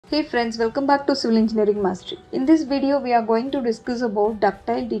Hey friends, welcome back to Civil Engineering Mastery. In this video, we are going to discuss about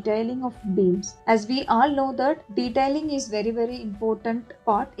ductile detailing of beams. As we all know that detailing is very important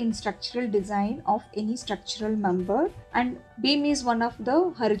part in structural design of any structural member, and beam is one of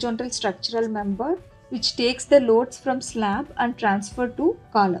the horizontal structural member which takes the loads from slab and transfer to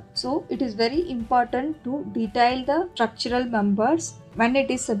column. So it is very important to detail the structural members when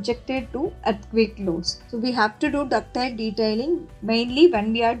it is subjected to earthquake loads. So we have to do ductile detailing mainly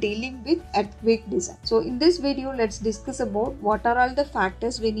when we are dealing with earthquake design. So in this video, let's discuss about what are all the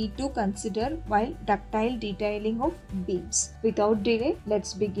factors we need to consider while ductile detailing of beams. Without delay,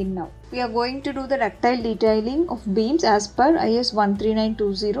 let's begin now. We are going to do the ductile detailing of beams as per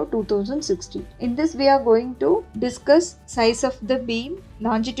IS-13920-2016. In this, we are going to discuss size of the beam,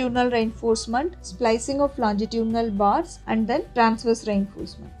 longitudinal reinforcement, splicing of longitudinal bars, and then transverse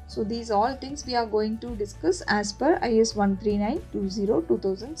reinforcement. So these all things we are going to discuss as per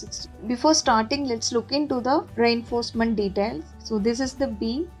IS-13920-2016. Before starting, let's look into the reinforcement details. So this is the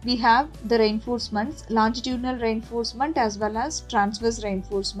beam. We have the reinforcements, longitudinal reinforcement as well as transverse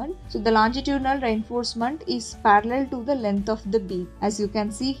reinforcement. So the longitudinal reinforcement is parallel to the length of the beam. As you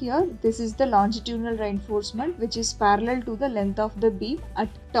can see here, this is the longitudinal reinforcement which is parallel to the length of the beam at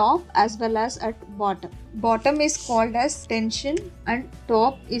top as well as at bottom. Bottom is called as tension and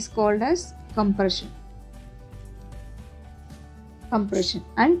top is called as compression.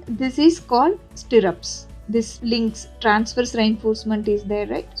 And this is called stirrups. This links, transverse reinforcement is there,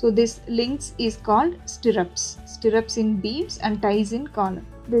 right? So this links is called stirrups. Stirrups in beams and ties in column.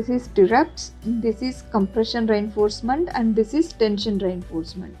 This is stirrups, this is compression reinforcement, and this is tension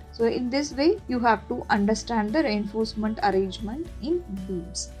reinforcement. So in this way, you have to understand the reinforcement arrangement in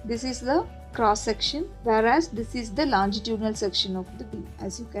beams. This is the cross section, whereas this is the longitudinal section of the beam.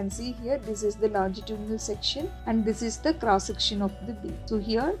 As you can see here, this is the longitudinal section and this is the cross section of the beam. So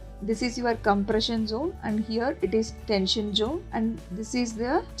here this is your compression zone and here it is tension zone, and this is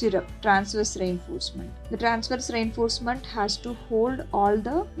the stirrup, transverse reinforcement. The transverse reinforcement has to hold all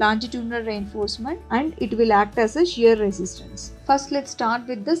the longitudinal reinforcement and it will act as a shear resistance. First, let's start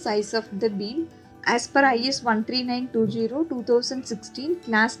with the size of the beam. As per IS-13920-2016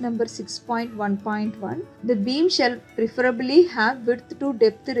 class number 6.1.1, the beam shall preferably have width to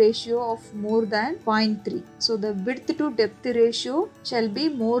depth ratio of more than 0.3. So the width to depth ratio shall be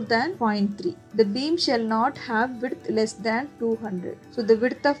more than 0.3. The beam shall not have width less than 200. So the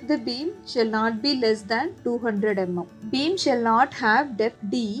width of the beam shall not be less than 200 mm. Beam shall not have depth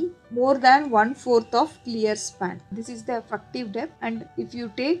D more than 1/4 of clear span. This is the effective depth, and if you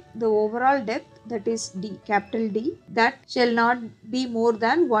take the overall depth, that is D, capital D, that shall not be more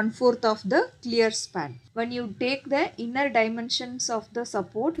than 1/4 of the clear span. When you take the inner dimensions of the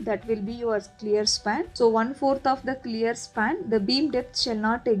support, that will be your clear span. So 1/4 of the clear span, the beam depth shall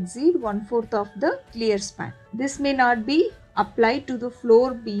not exceed 1/4 of the clear span. This may not be applied to the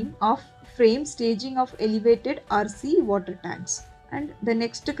floor beam of frame staging of elevated RC water tanks. And the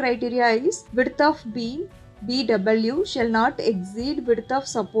next criteria is width of beam BW shall not exceed width of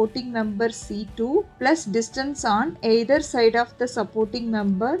supporting member C2 plus distance on either side of the supporting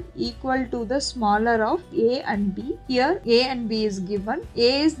member equal to the smaller of A and B. Here A and B is given.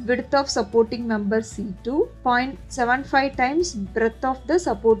 A is width of supporting member C2, 0.75 times breadth of the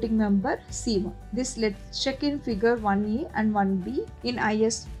supporting member C1. This let's check in figure 1A and 1B in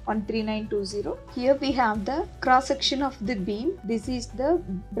IS-13920. Here we have the cross section of the beam. This is the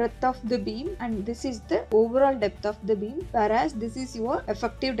breadth of the beam and this is the overall depth of the beam, whereas this is your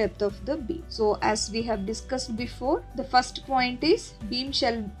effective depth of the beam. So as we have discussed before, the first point is beam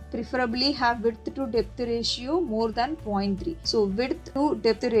shall preferably have width to depth ratio more than 0.3. So width to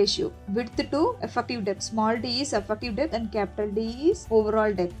depth ratio, width to effective depth, small d is effective depth and capital D is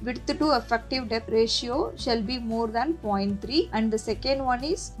overall depth. Width to effective depth ratio shall be more than 0.3, and the second one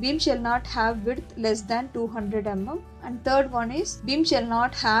is beam shall not have width less than 200 mm, and third one is beam shall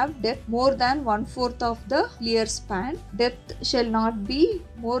not have depth more than 1/4 of the clear span. Depth shall not be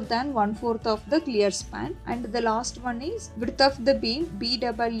more than 1/4 of the clear span, and the last one is width of the beam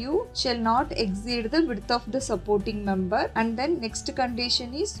BW shall not exceed the width of the supporting member, and then next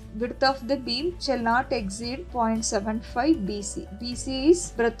condition is width of the beam shall not exceed 0.75 BC. BC is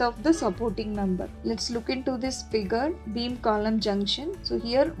breadth of the supporting member. Let's look into this figure, beam column junction. So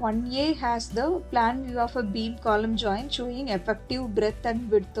here 1A has the plan view of a beam column joint showing effective breadth and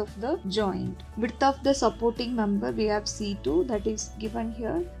width of the joint. Width of the supporting member we have C2, that is given here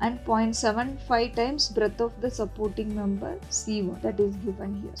here, and 0.75 times breadth of the supporting member C1, that is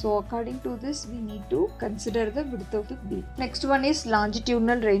given here. So according to this, we need to consider the width of the beam. Next one is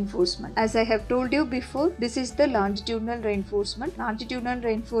longitudinal reinforcement. As I have told you before, this is the longitudinal reinforcement. Longitudinal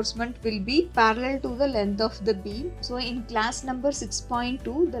reinforcement will be parallel to the length of the beam. So in class number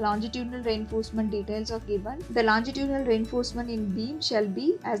 6.2, the longitudinal reinforcement details are given. The longitudinal reinforcement in beam shall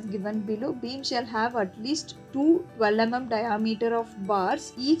be as given below. Beam shall have at least two 12 mm diameter of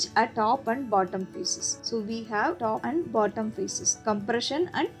bars, each at top and bottom faces. So we have top and bottom faces, compression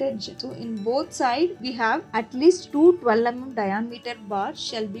and tension. So in both sides, we have at least two 12 mm diameter bars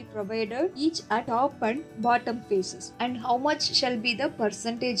shall be provided, each at top and bottom faces. And how much shall be the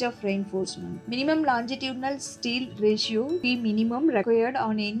percentage of reinforcement? Minimum longitudinal steel ratio P minimum required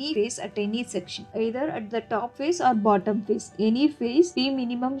on any face at any section, either at the top face or bottom face. Any face, P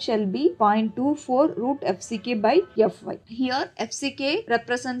minimum shall be 0.24 root FCK by Fy. Here FCK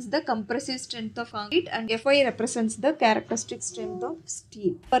represents the compressive strength of concrete and Fy represents the characteristic strength of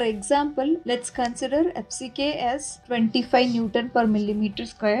steel. For example, let's consider FCK as 25 Newton per millimeter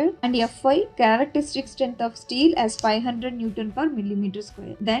square and Fy, characteristic strength of steel, as 500 Newton per millimeter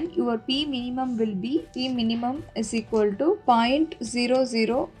square. Then your P minimum will be, P minimum is equal to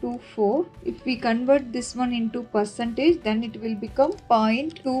 0.0024. If we convert this one into percentage, then it will become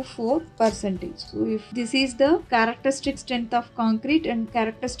 0.24 percentage. So if this is the characteristic strength of concrete and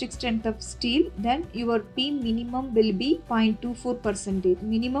characteristic strength of steel, then your P minimum will be 0.24 percentage.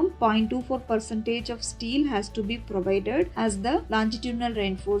 Minimum 0.24 percentage of steel has to be provided as the longitudinal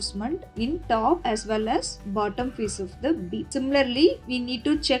reinforcement in top as well as bottom face of the beam. Similarly, we need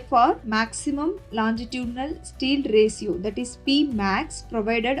to check for maximum longitudinal steel ratio, that is P max,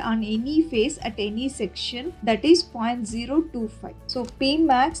 provided on any face at any section, that is 0.025. So P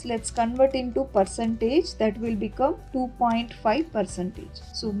max, let's convert into percentage, that will become 2.5 percentage.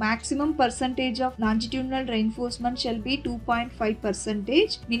 So maximum percentage of longitudinal reinforcement shall be 2.5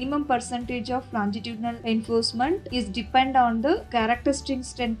 percentage. Minimum percentage of longitudinal reinforcement is depend on the characteristic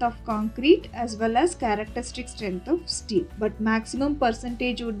strength of concrete as well as characteristic strength of steel, but maximum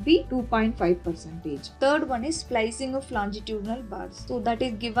percentage would be 2.5 percentage. Third one is splicing of longitudinal bars. So that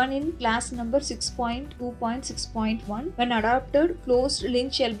is given in class number 6.2.6.1. When adopted, closed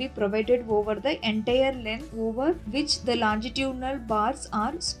link shall be provided over the entire length over which the longitudinal bars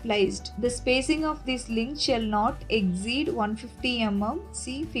are spliced. The spacing of this link shall not exceed 150 mm.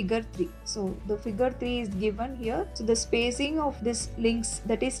 See figure 3. So the figure 3 is given here. So the spacing of this links,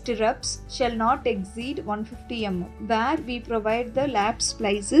 that is stirrups, shall not exceed 150 mm. Where we provide the lap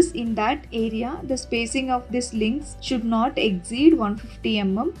splices, in that area the spacing of this links should not exceed 150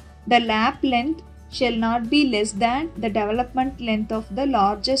 mm. The lap length shall not be less than the development length of the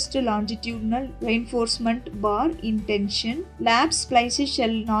largest longitudinal reinforcement bar in tension. Lap splices shall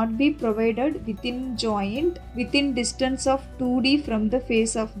not be provided within joint, within distance of 2D from the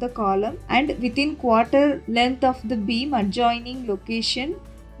face of the column, and within quarter length of the beam adjoining location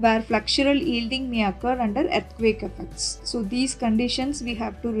where flexural yielding may occur under earthquake effects. So these conditions we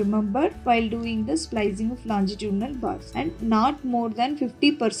have to remember while doing the splicing of longitudinal bars. And not more than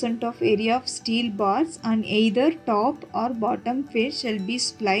 50% of area of steel bars on either top or bottom face shall be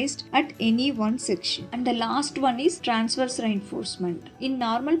spliced at any one section. And the last one is transverse reinforcement. In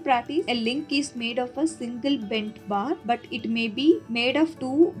normal practice, a link is made of a single bent bar, but it may be made of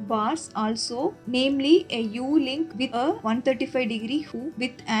two bars also, namely a U-link with a 135-degree hook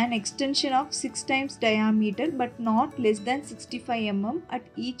with an extension of 6 times diameter but not less than 65 mm at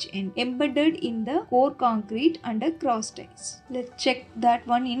each end, embedded in the core concrete under cross ties. Let's check that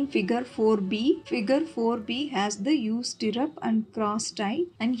one in figure 4b. Figure 4b has the U stirrup and cross tie,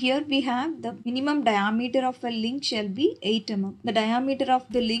 and here we have the minimum diameter of a link shall be 8 mm. The diameter of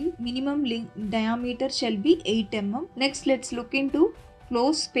the link, minimum link diameter shall be 8 mm. Next, let's look into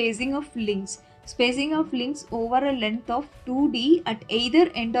close spacing of links. Spacing of links over a length of 2D at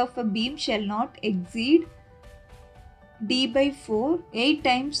either end of a beam shall not exceed D by 4, 8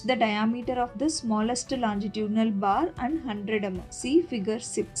 times the diameter of the smallest longitudinal bar and 100 mm. See figure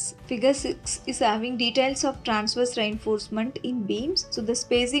 6. Figure 6 is having details of transverse reinforcement in beams. So the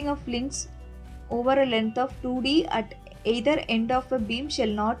spacing of links over a length of 2D at either end of a beam shall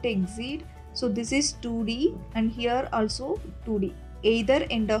not exceed. So this is 2D and here also 2D. Either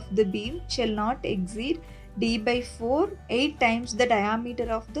end of the beam shall not exceed D by 4, 8 times the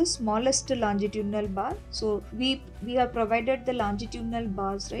diameter of the smallest longitudinal bar. So we have provided the longitudinal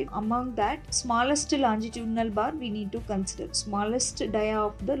bars, right? Among that, smallest longitudinal bar we need to consider. Smallest dia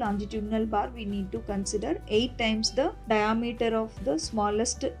of the longitudinal bar we need to consider 8 times the diameter of the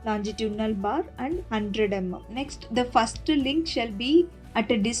smallest longitudinal bar and 100 mm. Next, the first link shall be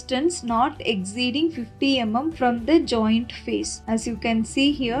at a distance not exceeding 50 mm from the joint face. As you can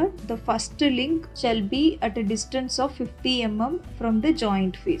see here, the first link shall be at a distance of 50 mm from the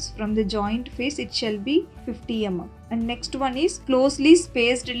joint face. From the joint face it shall be 50 mm. And next one is closely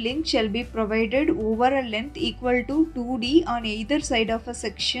spaced link shall be provided over a length equal to 2D on either side of a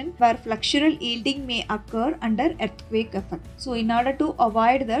section where flexural yielding may occur under earthquake effect. So in order to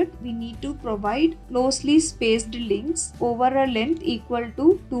avoid that, we need to provide closely spaced links over a length equal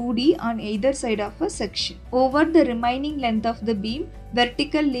to 2D on either side of a section. Over the remaining length of the beam,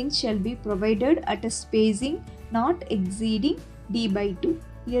 vertical links shall be provided at a spacing not exceeding D by 2.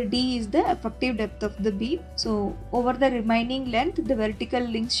 Here D is the effective depth of the beam. So over the remaining length, the vertical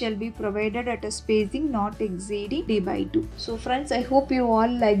links shall be provided at a spacing not exceeding D by 2. So friends, I hope you all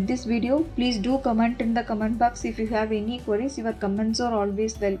like this video. Please do comment in the comment box if you have any queries. Your comments are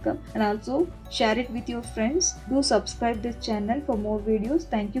always welcome. And also share it with your friends. Do subscribe this channel for more videos.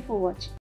 Thank you for watching.